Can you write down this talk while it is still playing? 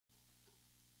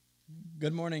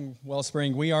Good morning,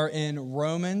 Wellspring. We are in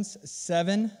Romans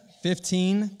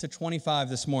 7:15-25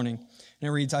 this morning. And it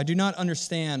reads, I do not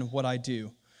understand what I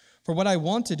do. For what I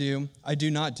want to do, I do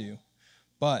not do.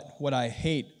 But what I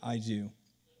hate, I do.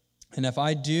 And if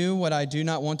I do what I do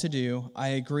not want to do, I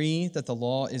agree that the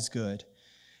law is good.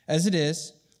 As it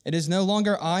is no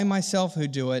longer I myself who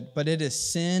do it, but it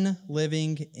is sin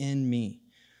living in me.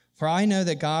 For I know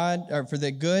that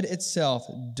the good itself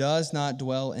does not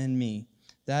dwell in me,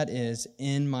 that is,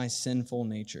 in my sinful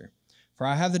nature. For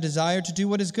I have the desire to do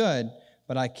what is good,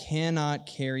 but I cannot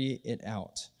carry it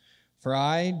out. For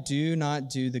I do not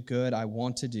do the good I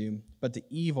want to do, but the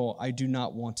evil I do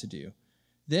not want to do.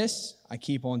 This I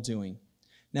keep on doing.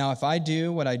 Now, if I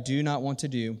do what I do not want to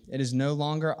do, it is no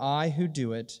longer I who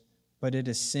do it, but it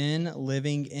is sin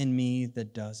living in me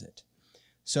that does it.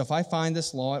 So if I find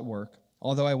this law at work,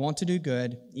 although I want to do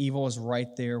good, evil is right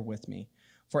there with me.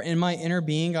 For in my inner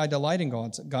being I delight in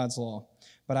God's law,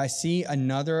 but I see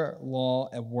another law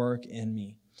at work in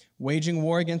me, waging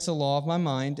war against the law of my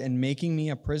mind and making me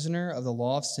a prisoner of the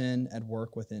law of sin at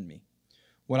work within me.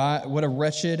 What a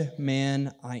wretched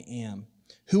man I am.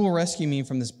 Who will rescue me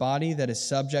from this body that is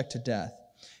subject to death?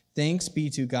 Thanks be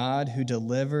to God who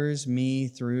delivers me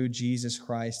through Jesus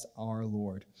Christ our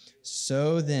Lord.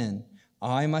 So then,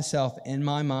 I myself in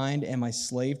my mind am a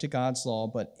slave to God's law,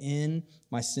 but in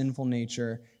my sinful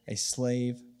nature, a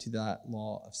slave to that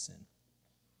law of sin.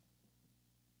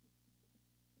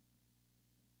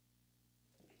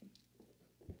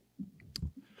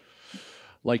 I'd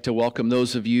like to welcome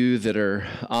those of you that are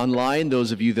online,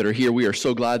 those of you that are here. We are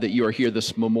so glad that you are here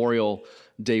this Memorial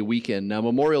Day weekend. Now,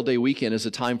 Memorial Day weekend is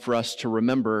a time for us to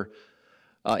remember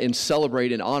and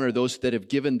celebrate and honor those that have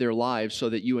given their lives so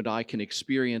that you and I can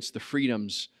experience the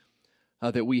freedoms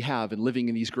that we have in living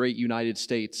in these great United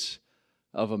States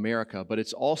of America. But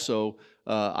it's also,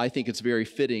 I think it's very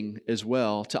fitting as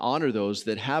well to honor those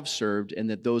that have served and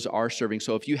that those are serving.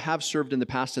 So if you have served in the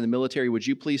past in the military, would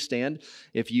you please stand?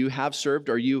 If you have served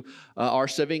or you are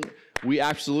serving, we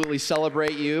absolutely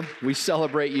celebrate you. We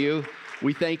celebrate you.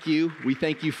 We thank you. We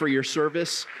thank you for your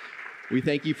service. We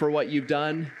thank you for what you've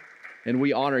done, and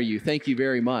we honor you. Thank you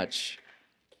very much.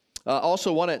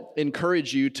 Also want to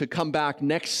encourage you to come back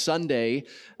next Sunday.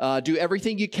 Do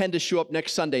everything you can to show up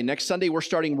next Sunday. Next Sunday, we're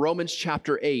starting Romans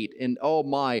chapter 8. And oh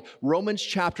my, Romans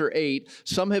chapter 8,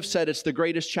 some have said it's the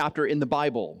greatest chapter in the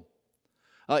Bible.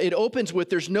 It opens with,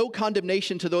 there's no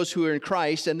condemnation to those who are in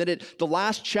Christ. And then the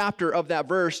last chapter of that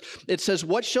verse, it says,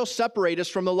 what shall separate us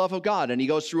from the love of God? And he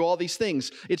goes through all these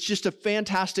things. It's just a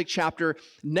fantastic chapter.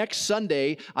 Next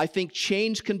Sunday, I think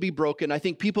chains can be broken. I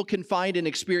think people can find and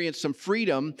experience some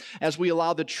freedom as we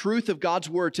allow the truth of God's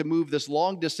word to move this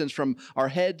long distance from our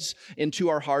heads into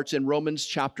our hearts in Romans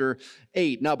chapter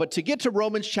 8. Now, but to get to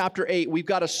Romans chapter 8, we've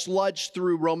got to sludge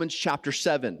through Romans chapter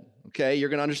 7. Okay, you're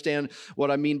going to understand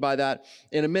what I mean by that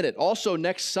in a minute. Also,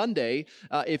 next Sunday,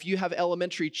 if you have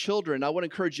elementary children, I want to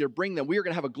encourage you to bring them. We are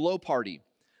going to have a glow party.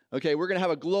 Okay, we're going to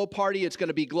have a glow party. It's going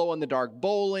to be glow-in-the-dark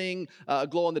bowling,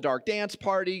 glow-in-the-dark dance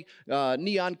party,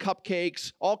 neon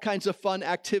cupcakes, all kinds of fun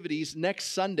activities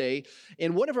next Sunday.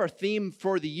 And one of our theme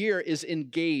for the year is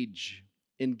engage.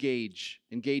 Engage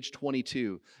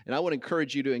 22. And I want to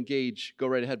encourage you to engage. Go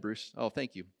right ahead, Bruce. Oh,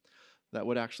 thank you. That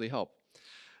would actually help.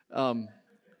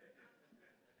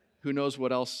 Who knows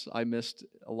what else I missed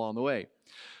along the way?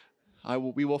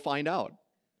 We will find out.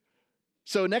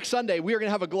 So next Sunday, we are going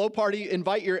to have a glow party.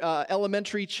 Invite your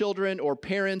elementary children or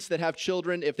parents that have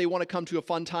children if they want to come to a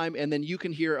fun time, and then you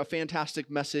can hear a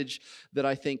fantastic message that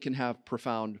I think can have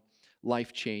profound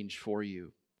life change for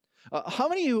you. How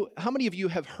many of you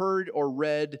have heard or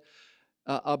read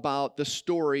about the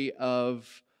story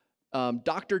of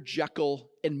Dr. Jekyll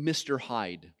and Mr.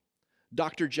 Hyde?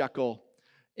 Dr. Jekyll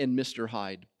and Mr.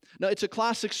 Hyde. Now, it's a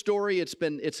classic story.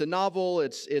 It's a novel.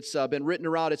 It's been written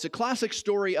around. It's a classic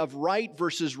story of right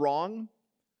versus wrong,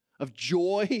 of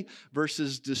joy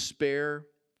versus despair,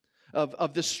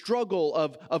 of the struggle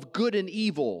of good and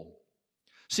evil.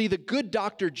 See, the good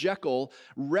Dr. Jekyll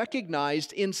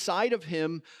recognized inside of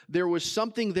him there was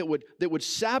something that would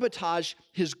sabotage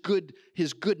his good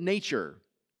nature.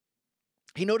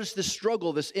 He noticed this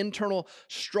struggle, this internal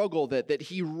struggle that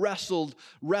he wrestled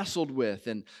with,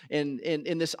 and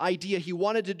this idea he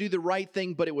wanted to do the right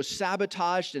thing, but it was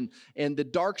sabotaged, and the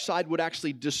dark side would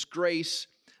actually disgrace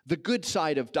the good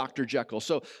side of Dr. Jekyll.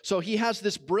 So he has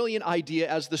this brilliant idea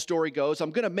as the story goes.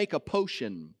 I'm going to make a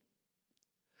potion.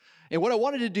 And what I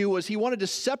wanted to do was he wanted to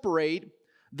separate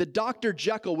the Dr.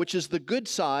 Jekyll, which is the good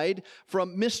side,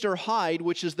 from Mr. Hyde,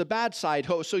 which is the bad side.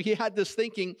 So he had this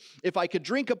thinking, if I could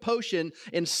drink a potion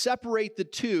and separate the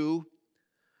two,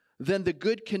 then the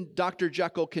good Dr.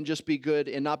 Jekyll can just be good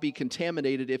and not be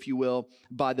contaminated, if you will,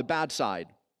 by the bad side.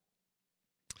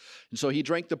 And so he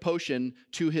drank the potion.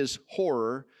 To his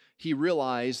horror, he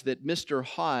realized that Mr.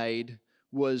 Hyde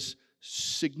was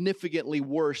significantly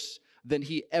worse than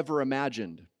he ever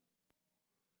imagined.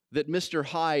 That Mr.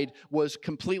 Hyde was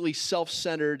completely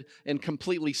self-centered and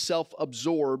completely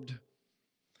self-absorbed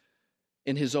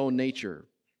in his own nature.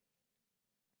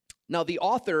 Now, the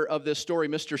author of this story,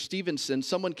 Mr. Stevenson,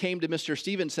 someone came to Mr.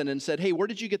 Stevenson and said, hey, where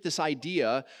did you get this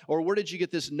idea, or where did you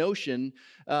get this notion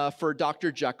for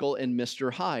Dr. Jekyll and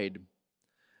Mr. Hyde?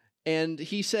 And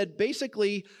he said,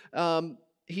 basically,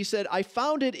 I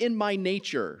found it in my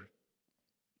nature.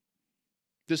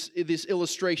 This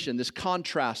illustration, this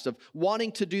contrast of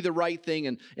wanting to do the right thing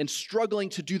and struggling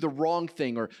to do the wrong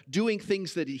thing, or doing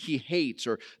things that he hates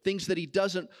or things that he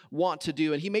doesn't want to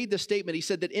do. And he made this statement. He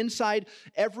said that inside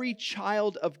every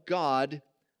child of God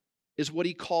is what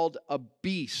he called a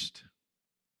beast.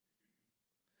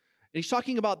 And he's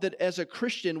talking about that as a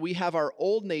Christian, we have our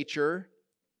old nature,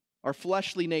 our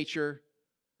fleshly nature,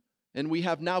 and we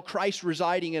have now Christ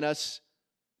residing in us.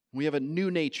 We have a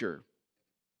new nature.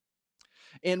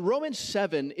 And Romans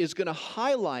 7 is going to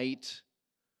highlight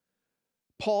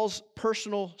Paul's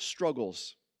personal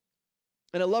struggles.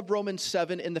 And I love Romans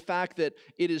 7 in the fact that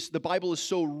the Bible is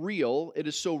so real, it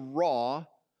is so raw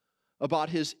about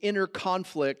his inner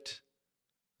conflict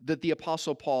that the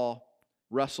Apostle Paul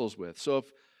wrestles with. So if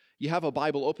you have a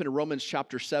Bible, open to Romans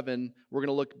chapter 7. We're going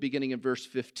to look beginning in verse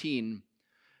 15.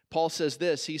 Paul says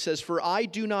this. He says, "For I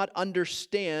do not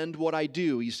understand what I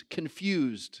do." He's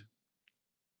confused.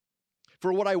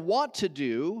 "For what I want to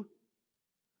do,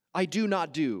 I do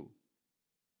not do.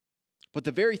 But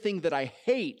the very thing that I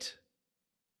hate,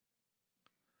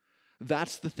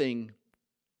 that's the thing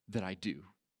that I do."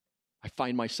 I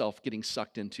find myself getting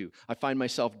sucked into. I find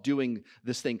myself doing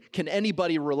this thing. Can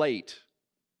anybody relate?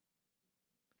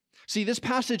 See, this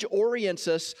passage orients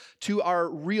us to our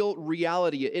real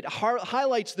reality. It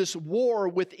highlights this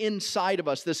war inside of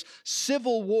us, this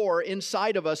civil war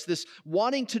inside of us, this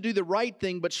wanting to do the right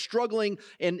thing, but struggling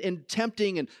and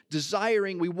tempting and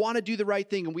desiring. We want to do the right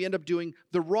thing, and we end up doing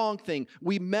the wrong thing.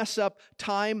 We mess up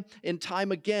time and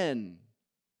time again.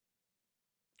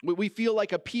 We feel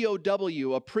like a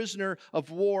POW, a prisoner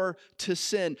of war to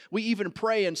sin. We even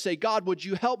pray and say, "God, would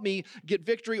you help me get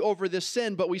victory over this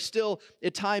sin?" But we still,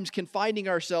 at times, can finding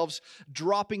ourselves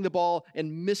dropping the ball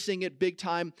and missing it big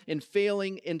time and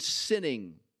failing and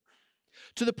sinning.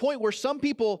 To the point where some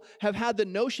people have had the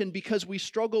notion, because we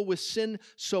struggle with sin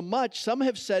so much, some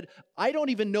have said, "I don't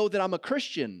even know that I'm a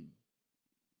Christian."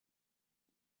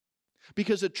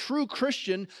 Because a true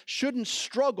Christian shouldn't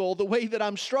struggle the way that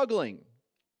I'm struggling.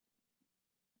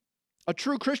 A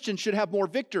true Christian should have more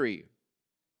victory.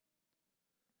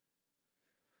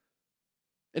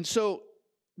 And so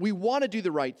we want to do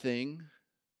the right thing,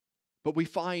 but we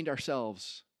find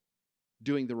ourselves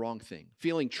doing the wrong thing,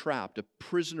 feeling trapped, a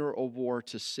prisoner of war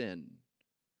to sin.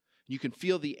 You can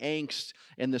feel the angst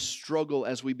and the struggle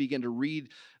as we begin to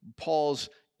read Paul's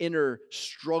inner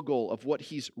struggle of what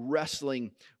he's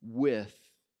wrestling with.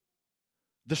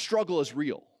 The struggle is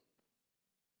real.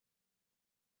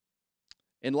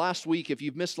 And last week, if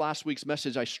you've missed last week's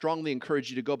message, I strongly encourage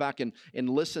you to go back and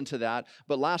listen to that.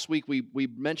 But last week, we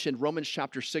mentioned Romans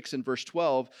chapter 6 and verse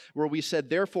 12, where we said,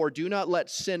 "Therefore, do not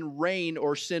let sin reign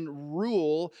or sin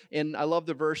rule," and I love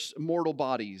the verse, "mortal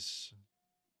bodies,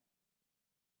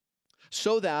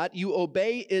 so that you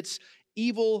obey its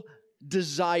evil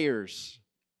desires."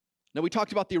 Now, we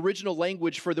talked about the original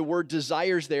language for the word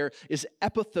desires there is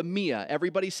epithemia.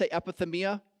 Everybody say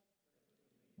epithemia.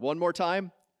 One more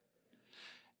time.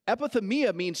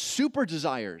 Epithemia means super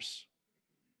desires,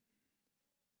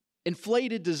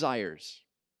 inflated desires.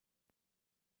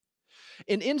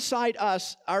 And inside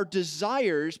us, our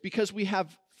desires, because we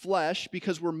have flesh,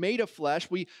 because we're made of flesh,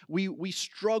 we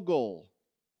struggle.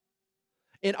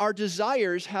 And our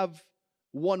desires have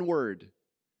one word.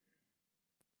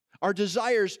 Our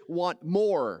desires want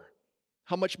more.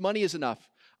 How much money is enough?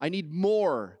 I need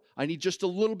more. I need just a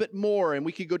little bit more. And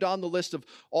we could go down the list of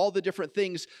all the different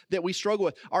things that we struggle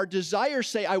with. Our desires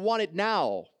say, "I want it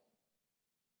now."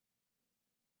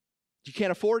 You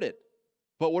can't afford it.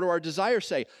 But what do our desires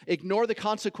say? Ignore the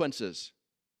consequences.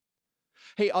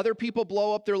 Hey, other people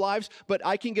blow up their lives, but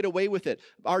I can get away with it.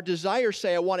 Our desires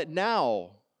say, "I want it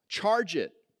now." Charge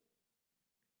it.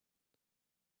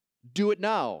 Do it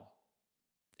now.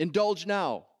 Indulge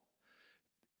now.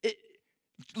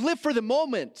 Live for the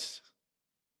moment.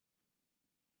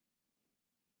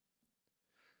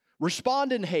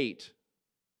 Respond in hate.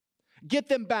 Get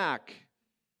them back.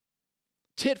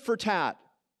 Tit for tat.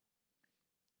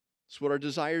 It's what our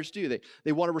desires do.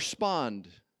 They want to respond,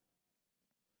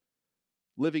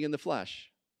 living in the flesh.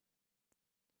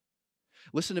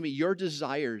 Listen to me, your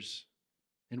desires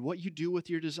and what you do with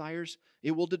your desires,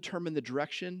 it will determine the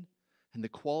direction and the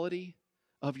quality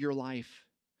of your life.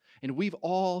 And we've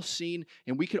all seen,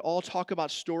 and we could all talk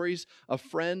about stories of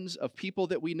friends, of people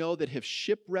that we know that have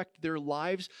shipwrecked their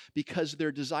lives because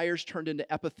their desires turned into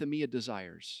epithemia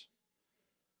desires.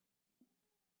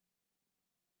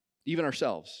 Even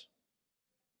ourselves.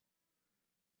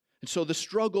 And so the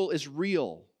struggle is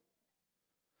real.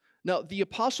 Now, the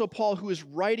Apostle Paul, who is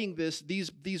writing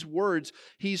these words,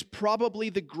 he's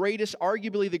probably the greatest,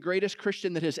 arguably the greatest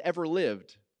Christian that has ever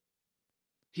lived.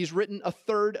 He's written a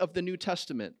third of the New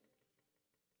Testament.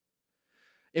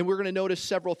 And we're going to notice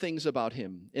several things about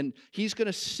him. And he's going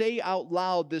to say out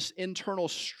loud this internal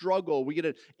struggle. We get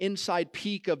an inside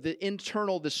peek of the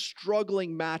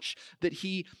struggling match that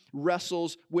he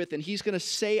wrestles with. And he's going to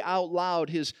say out loud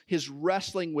his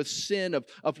wrestling with sin,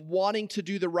 of wanting to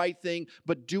do the right thing,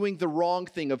 but doing the wrong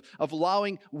thing, of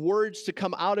allowing words to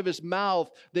come out of his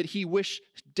mouth that he wished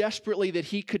desperately that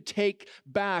he could take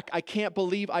back. I can't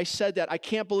believe I said that. I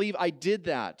can't believe I did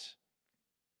that.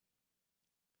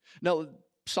 Now,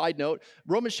 side note,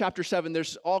 Romans chapter 7,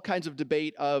 there's all kinds of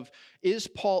debate of, is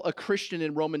Paul a Christian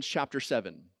in Romans chapter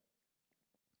 7?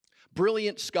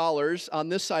 Brilliant scholars on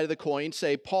this side of the coin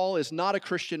say Paul is not a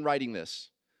Christian writing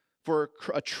this. For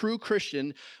a true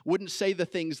Christian wouldn't say the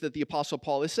things that the Apostle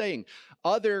Paul is saying.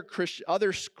 Other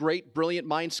great, brilliant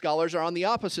mind scholars are on the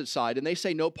opposite side, and they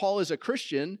say, no, Paul is a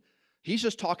Christian. He's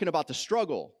just talking about the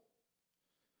struggle.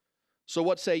 So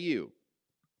what say you?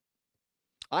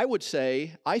 I would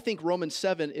say, I think Romans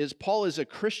 7 is Paul is a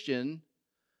Christian,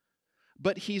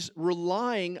 but he's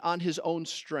relying on his own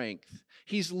strength.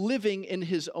 He's living in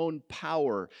his own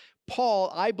power.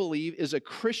 Paul, I believe, is a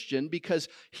Christian because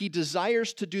he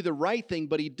desires to do the right thing,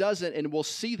 but he doesn't, and we'll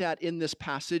see that in this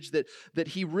passage, that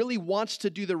he really wants to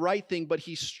do the right thing, but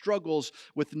he struggles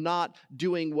with not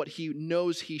doing what he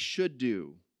knows he should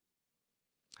do.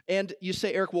 And you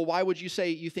say, Eric, well, why would you say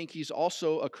you think he's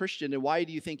also a Christian? And why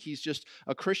do you think he's just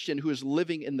a Christian who is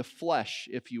living in the flesh,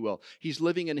 if you will? He's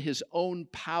living in his own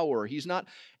power. He's not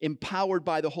empowered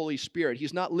by the Holy Spirit.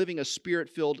 He's not living a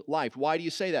Spirit-filled life. Why do you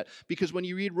say that? Because when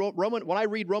you read when I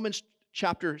read Romans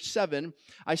chapter 7,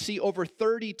 I see over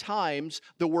 30 times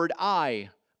the word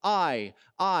I.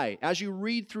 As you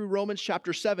read through Romans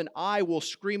chapter 7, I will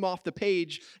scream off the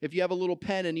page. If you have a little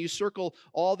pen and you circle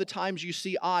all the times you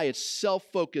see I, it's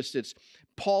self-focused. It's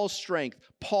Paul's strength,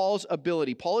 Paul's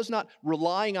ability. Paul is not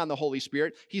relying on the Holy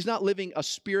Spirit. He's not living a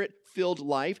Spirit-filled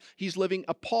life. He's living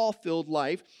a Paul-filled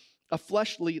life, a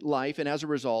fleshly life, and as a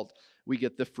result, we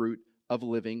get the fruit of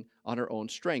living on our own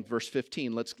strength. Verse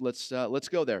 15, let's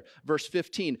go there. Verse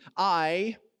 15,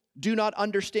 I do not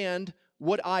understand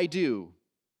what I do.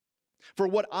 For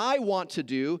what I want to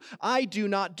do, I do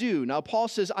not do. Now, Paul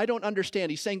says, I don't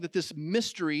understand. He's saying that this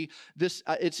mystery,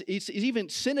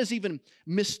 sin is even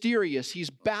mysterious. He's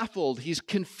baffled. He's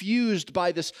confused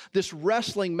by this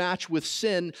wrestling match with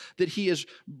sin that he is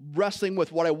wrestling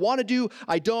with. What I want to do,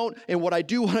 I don't. And what I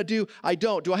do want to do, I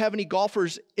don't. Do I have any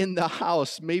golfers in the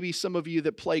house? Maybe some of you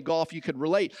that play golf, you could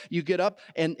relate. You get up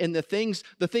and the things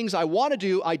I want to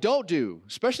do, I don't do.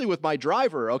 Especially with my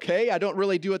driver, okay? I don't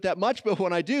really do it that much, but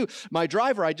when I do, my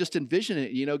driver, I just envision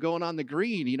it, going on the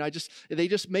green. They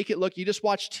just make it look, you just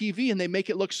watch TV and they make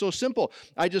it look so simple.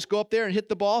 I just go up there and hit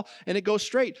the ball and it goes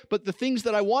straight. But the things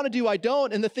that I want to do, I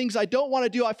don't. And the things I don't want to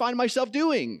do, I find myself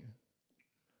doing.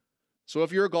 So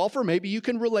if you're a golfer, maybe you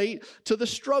can relate to the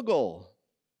struggle.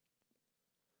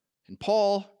 And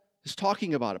Paul is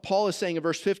talking about it. Paul is saying in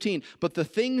verse 15, but the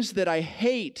things that I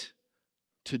hate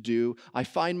to do, I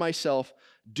find myself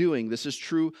doing. This is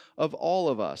true of all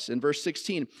of us. In verse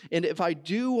 16, and if I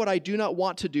do what I do not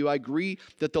want to do, I agree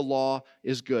that the law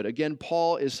is good. Again,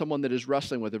 Paul is someone that is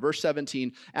wrestling with it. Verse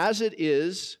 17, as it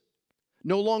is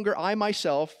no longer I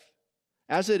myself,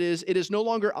 it is no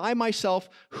longer I myself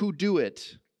who do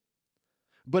it,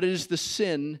 but it is the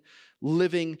sin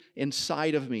living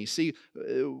inside of me. See,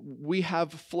 we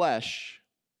have flesh,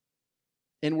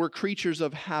 and we're creatures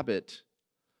of habit.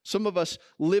 Some of us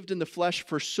lived in the flesh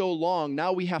for so long,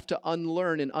 now we have to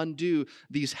unlearn and undo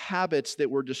these habits that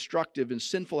were destructive and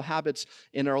sinful habits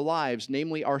in our lives,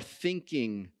 namely our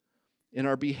thinking and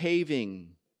our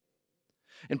behaving.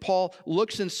 And Paul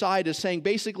looks inside as saying,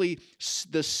 basically,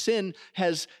 the sin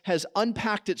has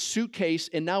unpacked its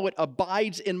suitcase and now it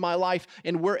abides in my life.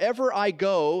 And wherever I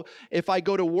go, if I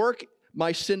go to work,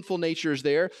 my sinful nature is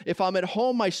there. If I'm at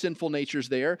home, my sinful nature is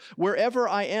there. Wherever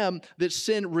I am, that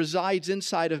sin resides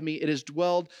inside of me. It has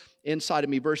dwelled inside of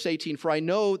me. Verse 18, for I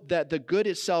know that the good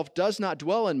itself does not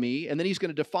dwell in me. And then he's going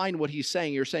to define what he's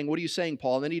saying. You're saying, what are you saying,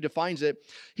 Paul? And then he defines it.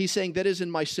 He's saying, that is in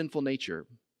my sinful nature.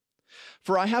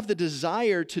 For I have the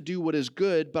desire to do what is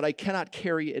good, but I cannot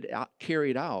carry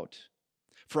it out.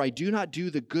 For I do not do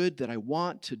the good that I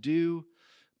want to do,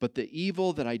 but the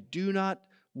evil that I do not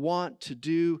want to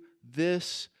do,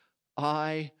 this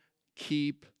I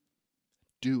keep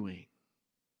doing.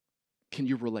 Can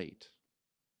you relate?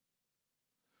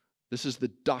 This is the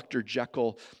Dr.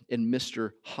 Jekyll and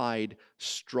Mr. Hyde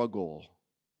struggle.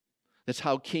 That's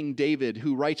how King David,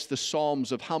 who writes the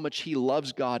Psalms of how much he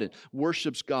loves God and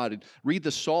worships God, and read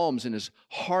the Psalms and his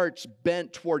heart's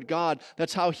bent toward God,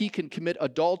 that's how he can commit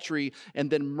adultery and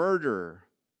then murder.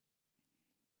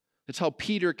 That's how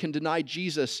Peter can deny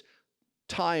Jesus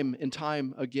time and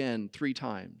time again, 3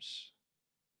 times.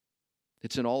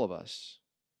 It's in all of us.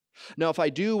 Now, if I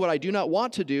do what I do not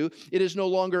want to do, it is no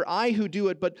longer I who do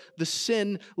it, but the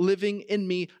sin living in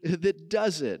me that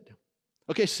does it.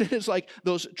 Okay, sin is like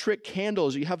those trick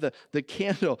candles. You have the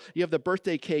candle, you have the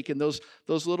birthday cake, and those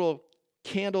little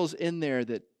candles in there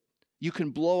that you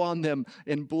can blow on them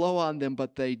and blow on them,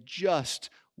 but they just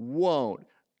won't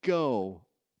go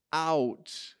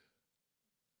out.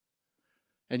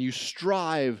 And you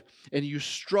strive and you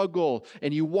struggle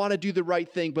and you want to do the right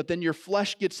thing, but then your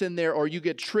flesh gets in there, or you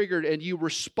get triggered and you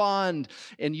respond,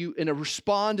 and you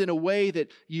respond in a way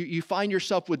that you find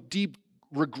yourself with deep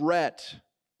regret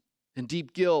and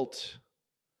deep guilt.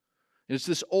 And it's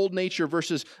this old nature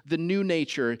versus the new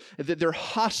nature, that they're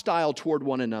hostile toward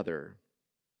one another.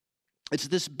 It's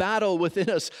this battle within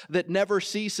us that never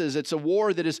ceases. It's a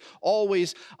war that is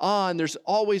always on. There's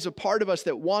always a part of us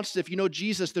that wants to, if you know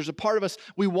Jesus, there's a part of us,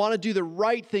 we want to do the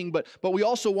right thing, but we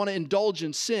also want to indulge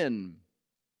in sin.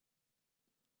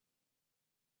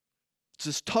 It's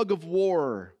this tug of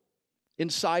war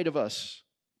inside of us.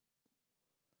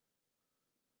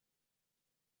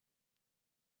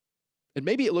 And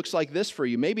maybe it looks like this for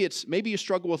you. Maybe you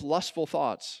struggle with lustful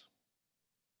thoughts.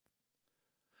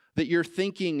 That you're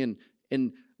thinking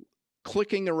and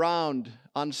clicking around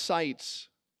on sites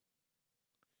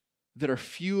that are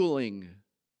fueling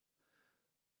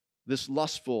this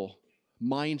lustful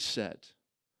mindset.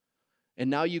 And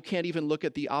now you can't even look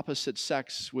at the opposite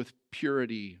sex with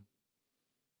purity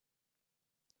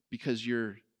because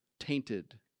you're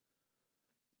tainted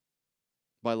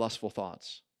by lustful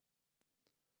thoughts.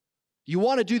 You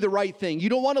want to do the right thing. You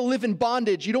don't want to live in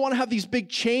bondage. You don't want to have these big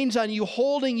chains on you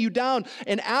holding you down.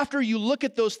 And after you look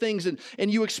at those things and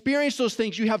you experience those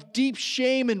things, you have deep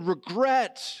shame and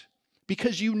regret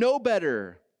because you know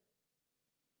better.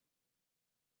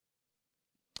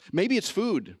 Maybe it's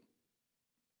food.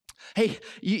 Hey,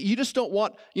 you just don't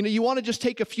want, you want to just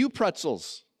take a few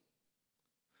pretzels.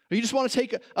 Or you just want to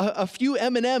take a few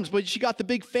M&Ms, but you got the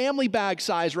big family bag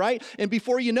size, right? And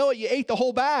before you know it, you ate the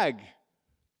whole bag.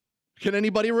 Can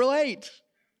anybody relate?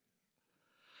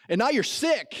 And now you're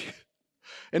sick.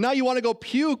 And now you want to go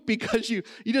puke because you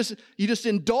just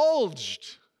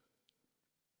indulged.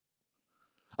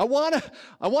 I want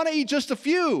to eat just a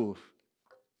few.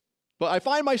 But I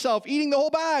find myself eating the whole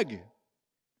bag.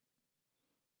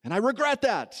 And I regret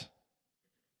that.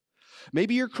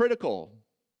 Maybe you're critical.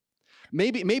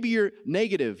 Maybe you're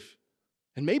negative.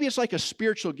 And maybe it's like a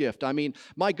spiritual gift. I mean,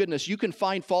 my goodness, you can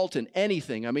find fault in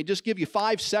anything. I mean, just give you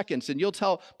 5 seconds and you'll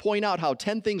point out how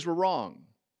 10 things were wrong.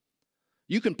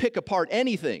 You can pick apart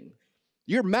anything.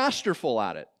 You're masterful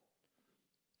at it.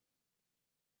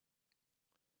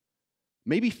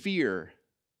 Maybe fear.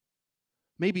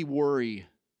 Maybe worry.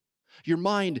 Your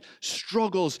mind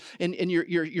struggles and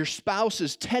your spouse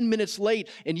is 10 minutes late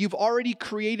and you've already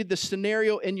created the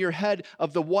scenario in your head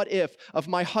of the what if of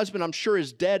my husband I'm sure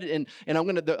is dead and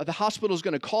the hospital's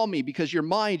going to call me because your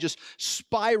mind just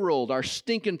spiraled our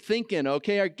stinking thinking,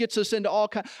 okay? It gets us into all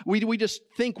kinds, we just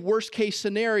think worst case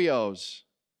scenarios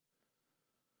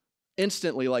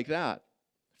instantly like that.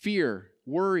 Fear,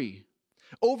 worry,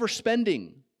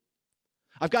 overspending.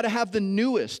 I've got to have the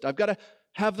newest. I've got to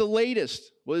have the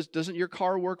latest. Well, doesn't your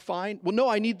car work fine? Well, no,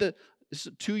 I need it's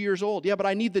 2 years old. Yeah, but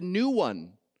I need the new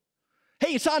one.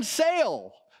 Hey, it's on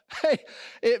sale. Hey,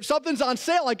 if something's on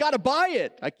sale, I got to buy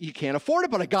it. You can't afford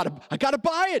it, but I got to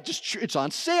buy it. It's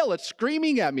on sale. It's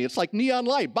screaming at me. It's like neon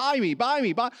light. Buy me, buy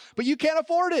me, buy. But you can't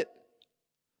afford it.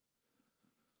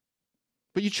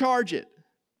 But you charge it.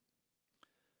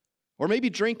 Or maybe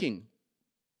drinking.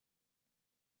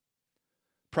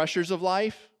 Pressures of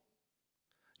life.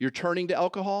 You're turning to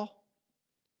alcohol.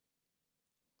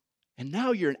 And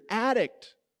now you're an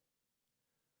addict.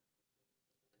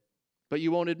 But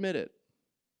you won't admit it.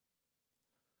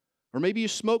 Or maybe you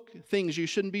smoke things you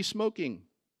shouldn't be smoking.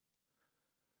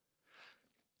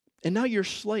 And now you're a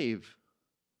slave.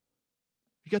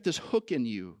 You got this hook in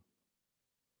you.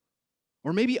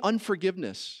 Or maybe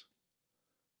unforgiveness.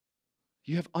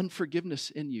 You have unforgiveness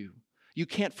in you. You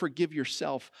can't forgive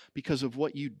yourself because of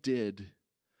what you did.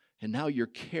 And now you're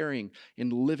carrying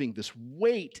and living this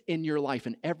weight in your life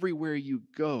and everywhere you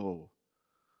go.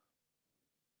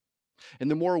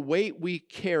 And the more weight we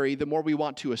carry, the more we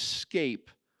want to escape,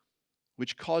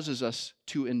 which causes us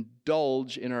to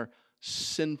indulge in our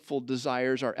sinful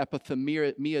desires, our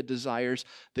epithemia desires,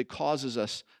 that causes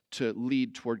us to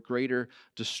lead toward greater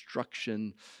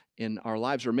destruction in our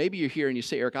lives. Or maybe you're here and you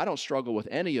say, Eric, I don't struggle with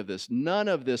any of this. None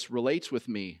of this relates with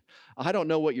me. I don't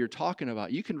know what you're talking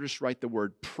about. You can just write the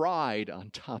word pride on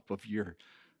top of your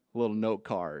little note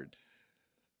card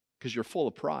because you're full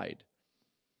of pride.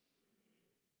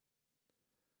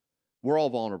 We're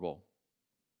all vulnerable.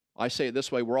 I say it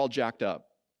this way, we're all jacked up.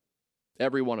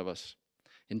 Every one of us.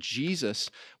 And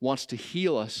Jesus wants to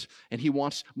heal us, and he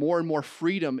wants more and more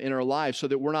freedom in our lives so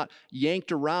that we're not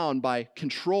yanked around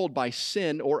controlled by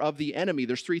sin or of the enemy.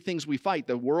 There's three things we fight: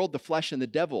 the world, the flesh, and the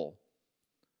devil.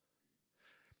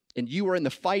 And you are in the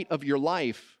fight of your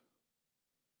life.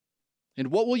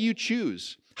 And what will you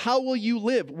choose? How will you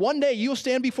live? One day you'll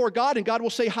stand before God, and God will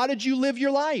say, how did you live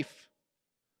your life?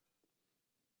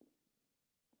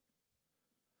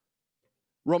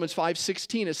 Romans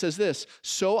 5:16, it says this,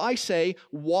 so I say,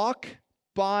 walk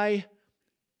by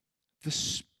the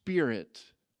Spirit.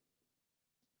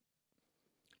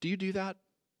 Do you do that?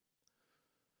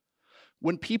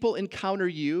 When people encounter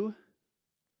you,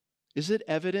 is it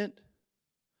evident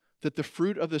that the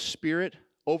fruit of the Spirit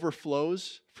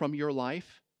overflows from your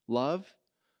life? Love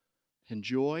and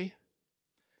joy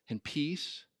and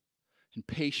peace and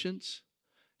patience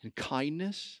and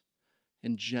kindness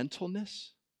and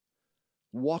gentleness?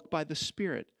 Walk by the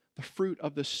Spirit, the fruit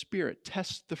of the Spirit.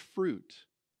 Test the fruit.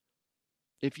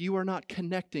 If you are not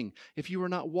connecting, if you are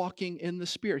not walking in the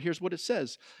Spirit, here's what it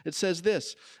says. It says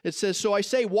this. It says, so I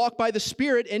say, walk by the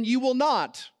Spirit, and you will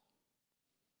not.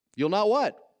 You'll not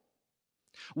what?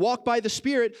 Walk by the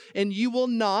Spirit, and you will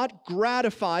not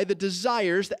gratify the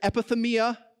desires, the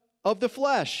epithemia of the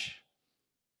flesh.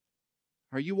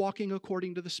 Are you walking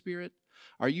according to the Spirit?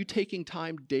 Are you taking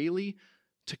time daily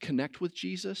to connect with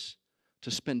Jesus? To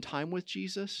spend time with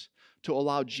Jesus, to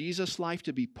allow Jesus' life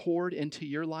to be poured into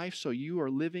your life so you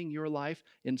are living your life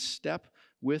in step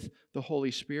with the Holy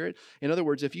Spirit? In other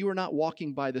words, if you are not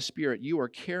walking by the Spirit, you are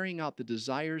carrying out the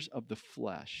desires of the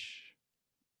flesh.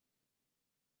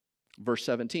 Verse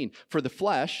 17, for the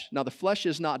flesh, now the flesh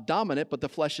is not dominant, but the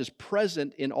flesh is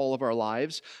present in all of our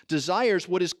lives, desires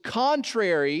what is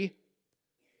contrary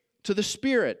to the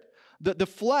Spirit. The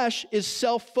flesh is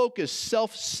self-focused,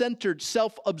 self-centered,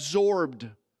 self-absorbed.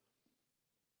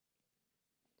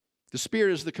 The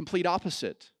Spirit is the complete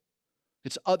opposite.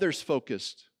 It's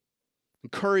others-focused,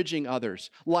 encouraging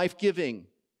others, life-giving,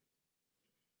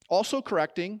 also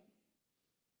correcting.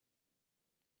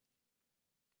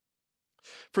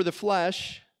 For the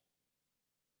flesh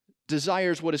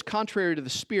desires what is contrary to the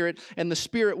Spirit, and the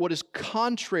Spirit what is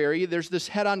contrary. There's this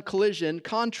head-on collision,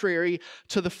 contrary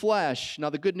to the flesh. Now,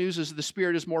 the good news is the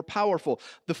Spirit is more powerful.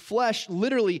 The flesh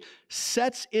literally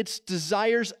sets its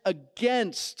desires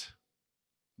against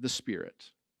the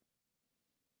Spirit.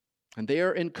 And they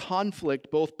are in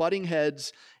conflict, both butting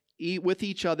heads with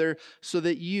each other, so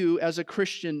that you, as a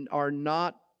Christian, are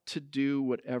not to do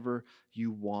whatever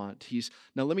you want.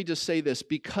 Now let me just say this,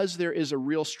 because there is a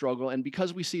real struggle, and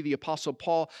because we see the Apostle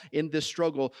Paul in this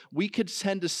struggle, we could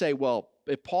tend to say, well,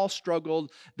 if Paul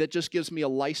struggled, that just gives me a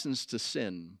license to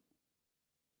sin.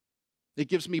 It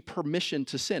gives me permission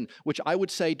to sin, which I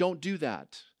would say, don't do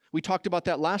that. We talked about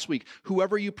that last week.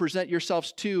 Whoever you present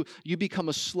yourselves to, you become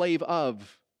a slave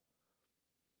of.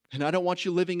 And I don't want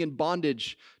you living in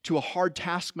bondage to a hard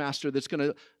taskmaster that's going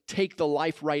to take the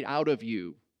life right out of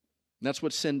you. And that's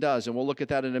what sin does, and we'll look at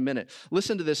that in a minute.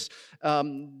 Listen to this.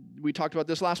 We talked about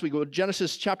this last week.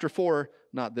 Genesis chapter 4,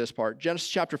 not this part. Genesis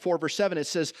chapter 4, verse 7, it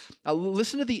says,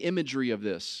 listen to the imagery of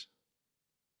this.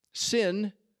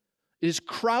 Sin is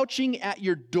crouching at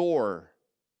your door.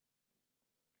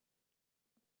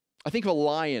 I think of a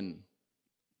lion.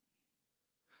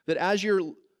 That as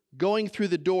you're going through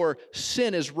the door,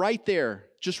 sin is right there,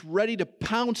 just ready to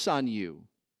pounce on you.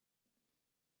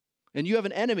 And you have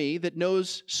an enemy that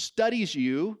studies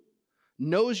you,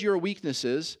 knows your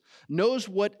weaknesses, knows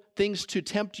what things to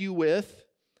tempt you with,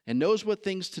 and knows what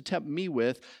things to tempt me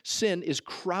with. Sin is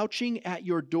crouching at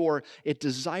your door. It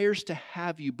desires to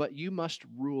have you, but you must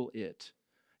rule it.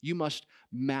 You must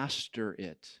master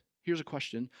it. Here's a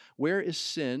question. Where is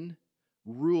sin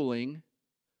ruling,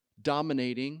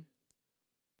 dominating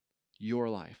your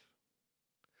life?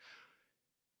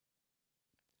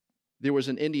 There was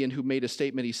an Indian who made a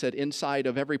statement. He said, inside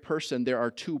of every person, there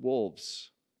are two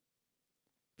wolves,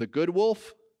 the good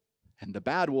wolf and the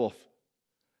bad wolf.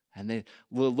 And the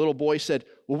little boy said,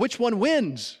 well, which one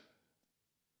wins?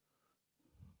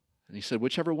 And he said,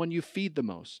 whichever one you feed the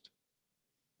most.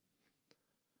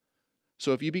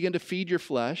 So if you begin to feed your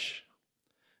flesh,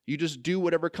 you just do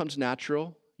whatever comes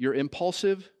natural, you're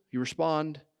impulsive, you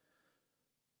respond,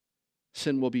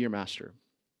 sin will be your master.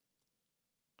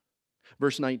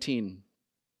 Verse 19,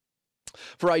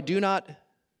 for I do not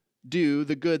do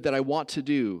the good that I want to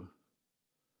do,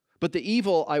 but the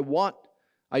evil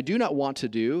I do not want to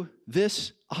do,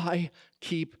 this I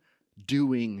keep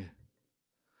doing.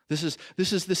 This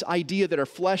is this idea that our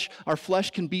flesh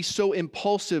can be so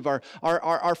impulsive.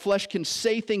 Our flesh can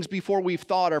say things before we've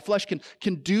thought. Our flesh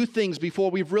can do things before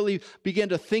we've really begun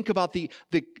to think about the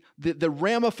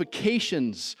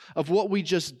ramifications of what we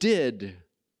just did.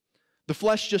 The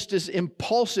flesh just is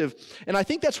impulsive. And I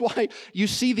think that's why you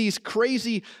see these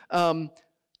crazy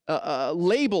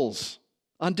labels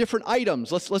on different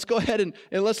items. Let's go ahead and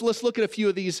let's look at a few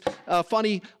of these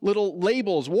funny little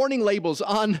labels, warning labels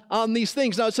on these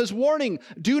things. Now it says, warning,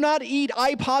 do not eat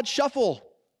iPod Shuffle.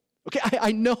 Okay,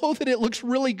 I know that it looks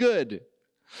really good.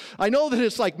 I know that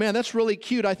it's like, man, that's really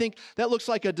cute. I think that looks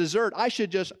like a dessert. I should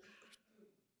just,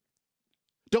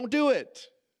 don't do it.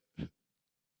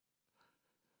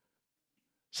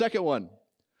 Second one,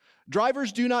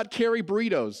 drivers do not carry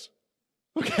burritos.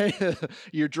 Okay,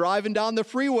 you're driving down the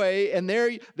freeway and there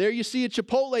you see a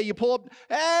Chipotle, you pull up,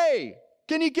 hey,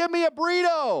 can you give me a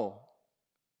burrito?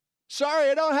 Sorry,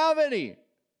 I don't have any.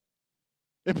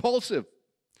 Impulsive.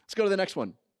 Let's go to the next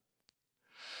one.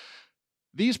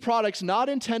 These products not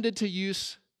intended to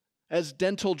use as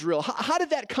dental drill. How did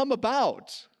that come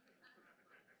about?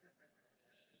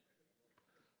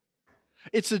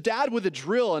 It's a dad with a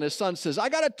drill, and his son says, "I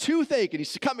got a toothache," and he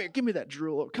says, "Come here, give me that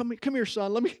drill. Come here,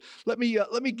 son. Let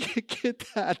me get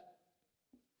that."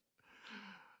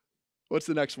 What's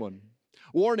the next one?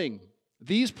 Warning: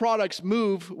 these products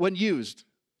move when used.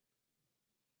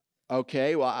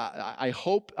 Okay, well, I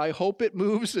hope it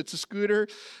moves. It's a scooter.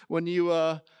 Let's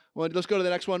go to the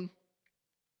next one.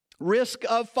 Risk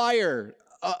of fire.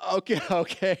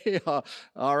 Okay.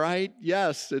 All right.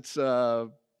 Yes, it's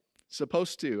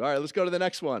supposed to. All right, let's go to the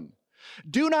next one.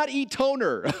 Do not eat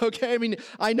toner. Okay, I mean,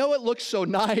 I know it looks so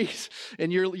nice,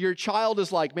 and your child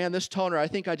is like, man, this toner, I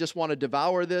think I just want to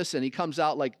devour this, and he comes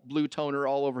out like blue toner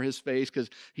all over his face because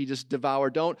he just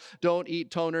devoured. Don't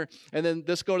eat toner. And then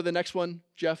let's go to the next one,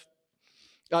 Jeff.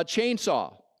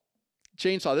 Chainsaw.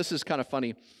 This is kind of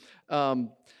funny.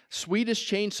 Swedish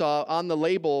chainsaw, on the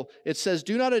label, it says,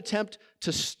 do not attempt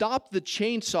to stop the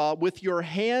chainsaw with your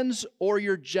hands or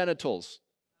your genitals.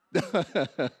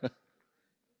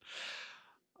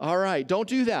 All right, don't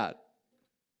do that.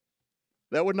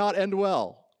 That would not end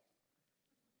well.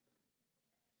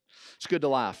 It's good to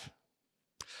laugh.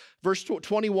 Verse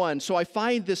 21, so I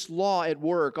find this law at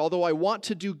work. Although I want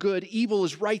to do good, evil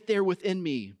is right there within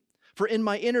me. For in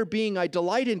my inner being, I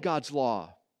delight in God's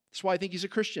law. That's why I think he's a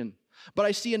Christian. But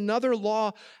I see another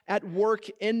law at work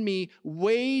in me,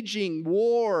 waging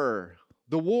war.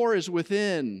 The war is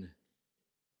within.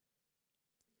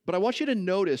 But I want you to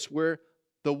notice where's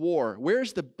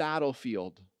the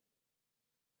battlefield?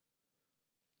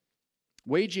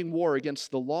 Waging war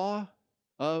against the law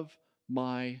of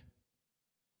my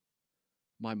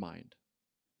mind.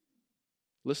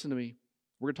 Listen to me.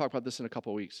 We're going to talk about this in a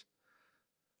couple of weeks.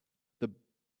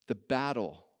 The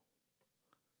battle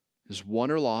is won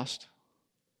or lost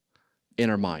in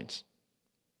our minds.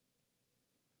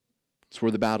 That's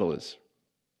where the battle is.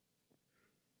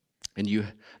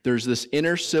 And there's this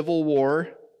inner civil war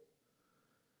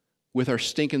with our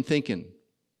stinking thinking.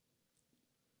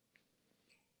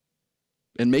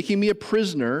 And making me a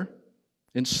prisoner,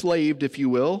 enslaved, if you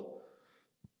will,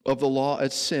 of the law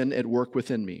of sin at work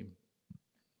within me.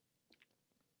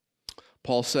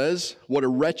 Paul says, what a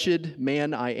wretched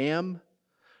man I am.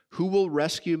 Who will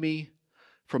rescue me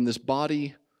from this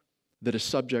body that is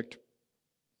subject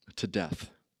to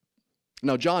death?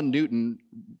 Now, John Newton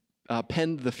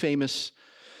penned the famous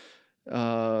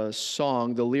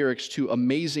song, the lyrics to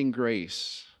Amazing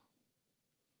Grace.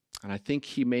 And I think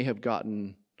he may have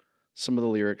gotten some of the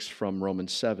lyrics from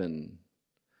Romans 7.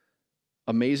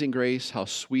 Amazing grace, how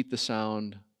sweet the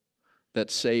sound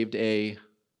that saved a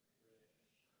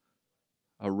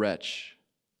wretch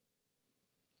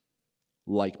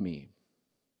like me.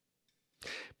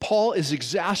 Paul is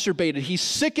exacerbated. He's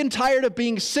sick and tired of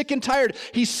being sick and tired.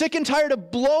 He's sick and tired of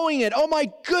blowing it. Oh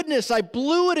my goodness, I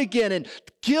blew it again. And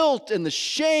guilt and the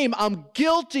shame. I'm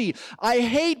guilty. I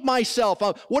hate myself.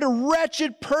 What a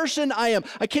wretched person I am.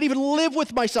 I can't even live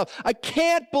with myself. I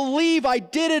can't believe I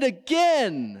did it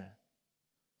again.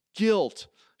 Guilt,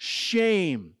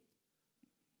 shame.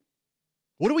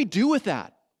 What do we do with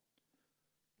that?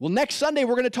 Well, next Sunday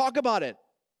we're going to talk about it.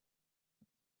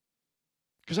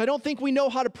 Because I don't think we know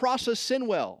how to process sin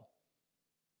well.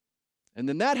 And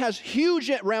then that has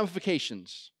huge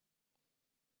ramifications.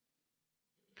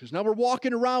 Because now we're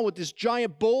walking around with this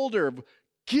giant boulder of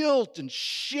guilt and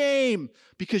shame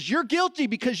because you're guilty,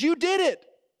 because you did it.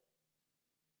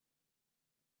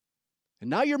 And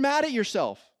now you're mad at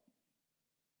yourself.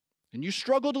 And you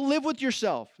struggle to live with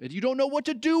yourself. And you don't know what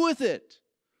to do with it.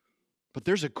 But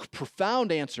there's a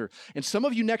profound answer. And some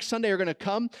of you next Sunday are going to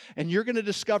come and you're going to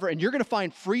discover and you're going to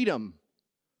find freedom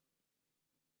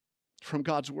from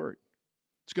God's word.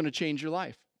 It's going to change your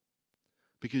life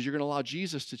because you're going to allow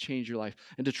Jesus to change your life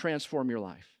and to transform your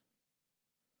life.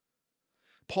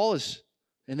 Paul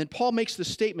makes the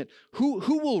statement, who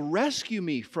will rescue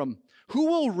me from, who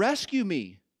will rescue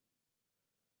me?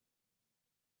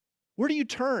 Where do you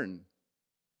turn?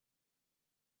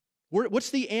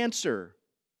 What's the answer?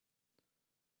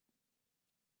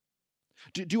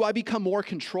 Do I become more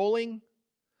controlling?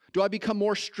 Do I become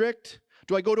more strict?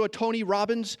 Do I go to a Tony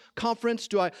Robbins conference?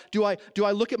 Do I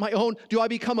look at my own? Do I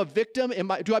become a victim?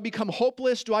 Do I become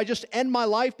hopeless? Do I just end my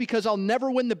life because I'll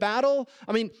never win the battle?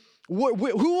 I mean, who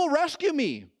will rescue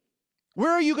me?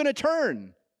 Where are you going to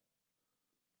turn?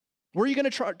 Where are you going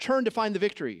to turn to find the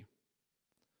victory?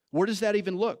 Where does that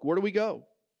even look? Where do we go?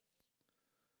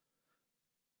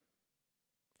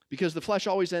 Because the flesh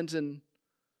always ends in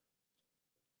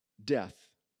death.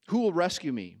 Who will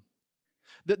rescue me?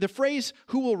 The phrase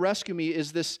 "who will rescue me"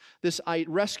 is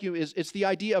it's the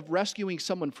idea of rescuing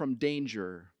someone from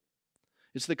danger.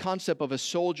 It's the concept of a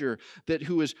soldier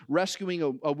who is rescuing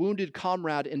a wounded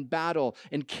comrade in battle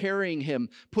and carrying him,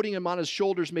 putting him on his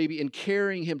shoulders maybe, and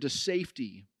carrying him to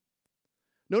safety.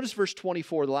 Notice verse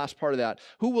 24, the last part of that.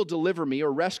 Who will deliver me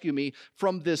or rescue me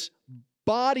from this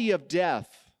body of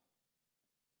death?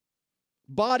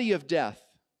 Body of death.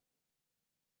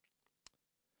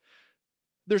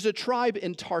 There's a tribe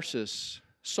in Tarsus.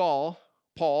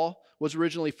 Paul, was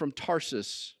originally from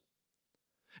Tarsus.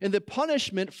 And the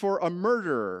punishment for a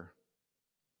murderer,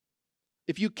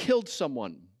 if you killed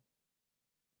someone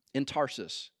in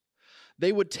Tarsus,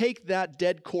 they would take that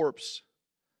dead corpse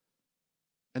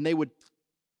and they would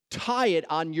tie it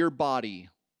on your body.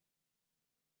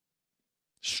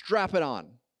 Strap it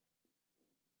on.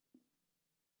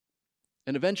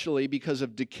 And eventually, because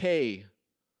of decay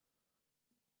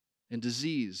and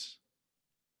disease,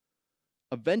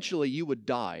 eventually you would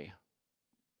die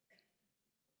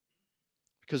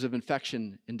because of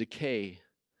infection and decay.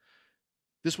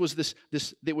 It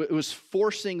was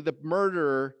forcing the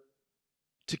murderer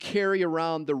to carry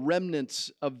around the remnants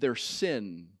of their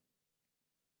sin.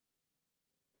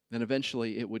 And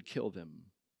eventually it would kill them.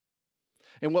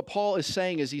 And what Paul is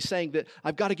saying is he's saying that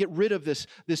I've got to get rid of this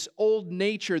old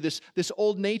nature. This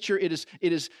old nature, it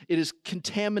is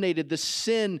contaminated. The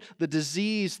sin, the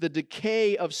disease, the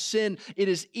decay of sin, it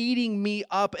is eating me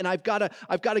up, and I've got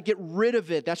to get rid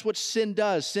of it. That's what sin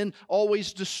does. Sin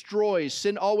always destroys.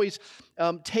 Sin always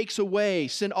takes away.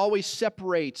 Sin always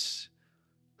separates.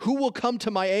 Who will come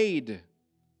to my aid?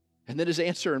 And then his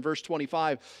answer in verse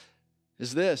 25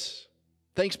 is this: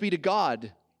 thanks be to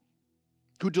God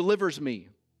who delivers me.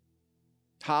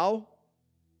 How?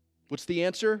 What's the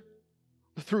answer?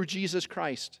 Through Jesus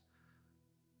Christ,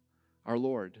 our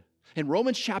Lord. And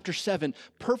Romans chapter 7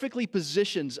 perfectly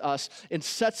positions us and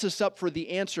sets us up for the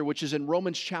answer, which is in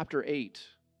Romans chapter 8.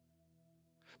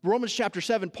 Romans chapter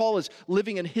 7, Paul is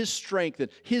living in his strength and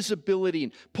his ability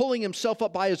and pulling himself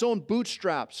up by his own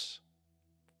bootstraps.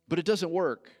 But it doesn't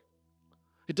work.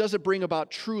 It doesn't bring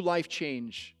about true life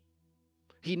change.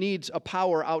 He needs a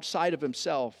power outside of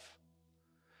himself.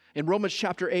 And Romans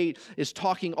chapter 8 is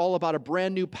talking all about a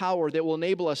brand new power that will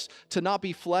enable us to not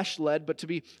be flesh-led, but to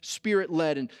be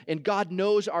spirit-led. And God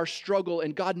knows our struggle,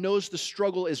 and God knows the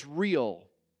struggle is real.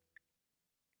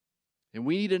 And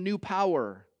we need a new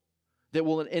power that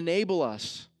will enable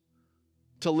us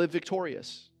to live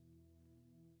victorious.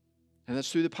 And that's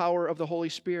through the power of the Holy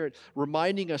Spirit,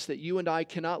 reminding us that you and I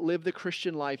cannot live the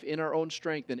Christian life in our own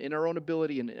strength and in our own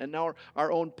ability and in our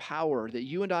own power, that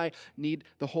you and I need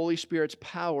the Holy Spirit's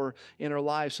power in our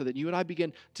lives so that you and I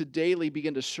begin to daily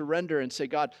surrender and say,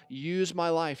 God, use my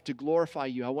life to glorify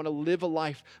you. I want to live a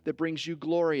life that brings you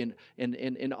glory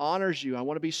and honors you. I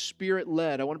want to be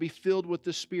Spirit-led. I want to be filled with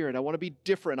the Spirit. I want to be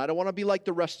different. I don't want to be like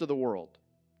the rest of the world.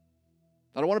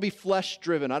 I don't want to be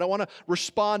flesh-driven. I don't want to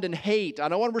respond in hate. I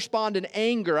don't want to respond in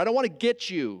anger. I don't want to get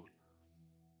you.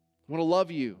 I want to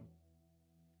love you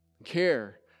and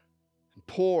care and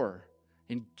pour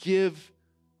and give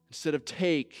instead of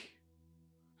take.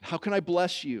 How can I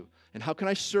bless you? And how can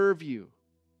I serve you?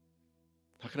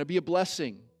 How can I be a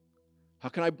blessing? How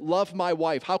can I love my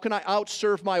wife? How can I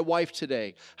outserve my wife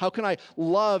today? How can I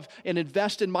love and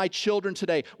invest in my children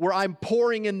today where I'm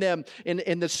pouring in them and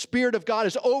the Spirit of God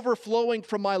is overflowing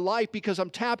from my life because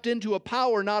I'm tapped into a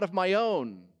power not of my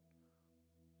own?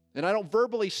 And I don't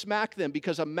verbally smack them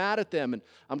because I'm mad at them and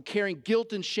I'm carrying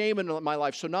guilt and shame in my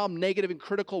life. So now I'm negative and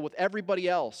critical with everybody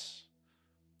else.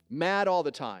 Mad all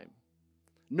the time.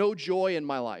 No joy in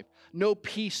my life. No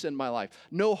peace in my life.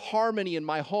 No harmony in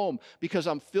my home because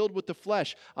I'm filled with the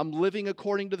flesh. I'm living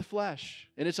according to the flesh.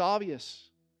 And it's obvious.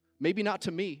 Maybe not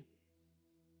to me,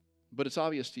 but it's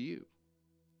obvious to you.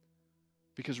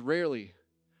 Because rarely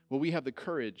will we have the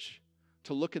courage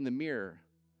to look in the mirror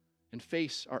and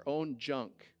face our own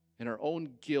junk and our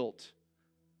own guilt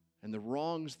and the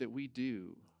wrongs that we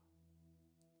do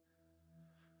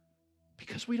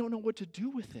because we don't know what to do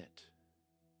with it.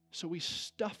 So we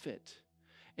stuff it.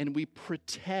 And we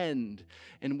pretend,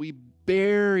 and we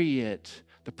bury it.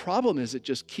 The problem is it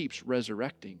just keeps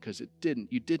resurrecting because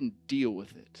you didn't deal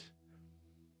with it.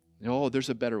 Oh, there's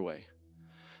a better way.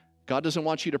 God doesn't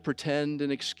want you to pretend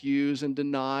and excuse and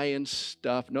deny and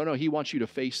stuff. No, He wants you to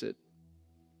face it.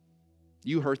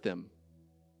 You hurt them.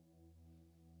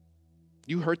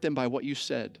 You hurt them by what you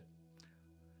said.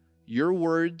 Your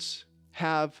words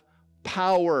have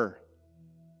power.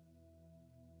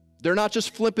 They're not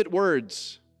just flippant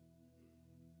words.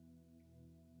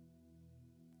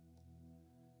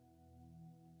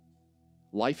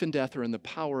 Life and death are in the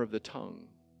power of the tongue.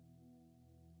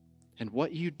 And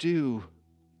what you do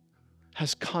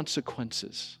has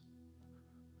consequences.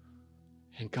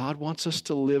 And God wants us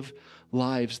to live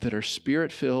lives that are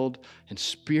Spirit-filled and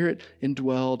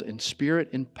Spirit-indwelled and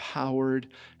Spirit-empowered,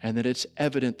 and that it's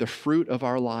evident the fruit of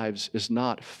our lives is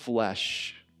not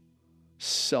flesh,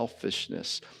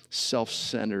 selfishness,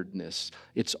 self-centeredness.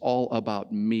 It's all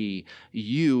about me.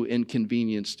 You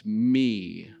inconvenienced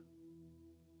me.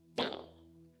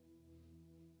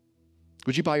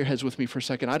 Would you bow your heads with me for a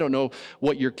second? I don't know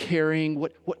what you're carrying.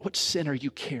 What sin are you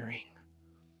carrying?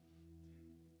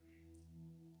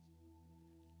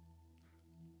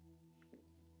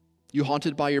 You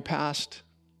haunted by your past?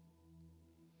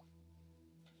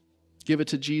 Give it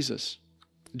to Jesus.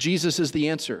 Jesus is the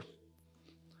answer.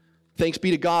 Thanks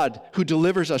be to God who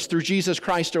delivers us through Jesus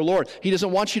Christ our Lord. He doesn't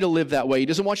want you to live that way. He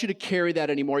doesn't want you to carry that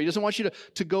anymore. He doesn't want you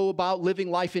to go about living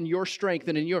life in your strength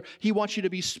and He wants you to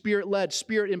be Spirit-led,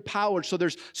 Spirit-empowered so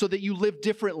that you live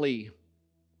differently.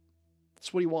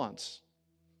 That's what He wants.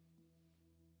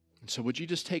 And so would you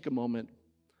just take a moment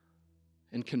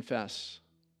and confess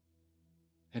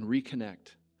and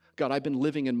reconnect? God, I've been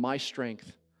living in my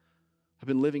strength. I've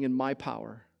been living in my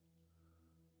power.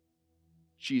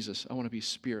 Jesus, I want to be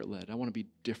Spirit-led. I want to be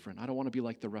different. I don't want to be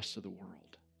like the rest of the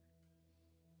world.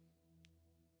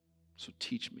 So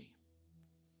teach me.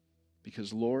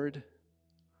 Because, Lord,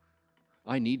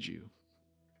 I need you.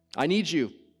 I need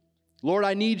you. Lord,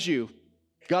 I need you.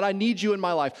 God, I need you in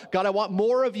my life. God, I want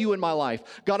more of you in my life.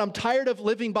 God, I'm tired of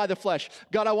living by the flesh.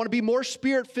 God, I want to be more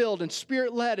Spirit-filled and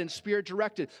Spirit-led and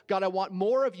Spirit-directed. God, I want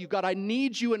more of you. God, I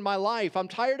need you in my life. I'm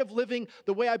tired of living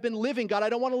the way I've been living. God, I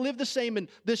don't want to live the same in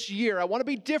this year. I want to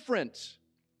be different.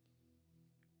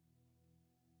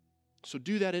 So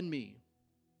do that in me.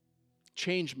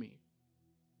 Change me.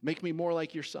 Make me more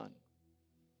like your Son.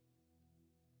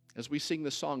 As we sing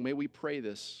this song, may we pray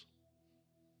this.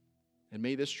 And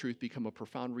may this truth become a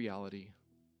profound reality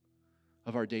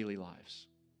of our daily lives.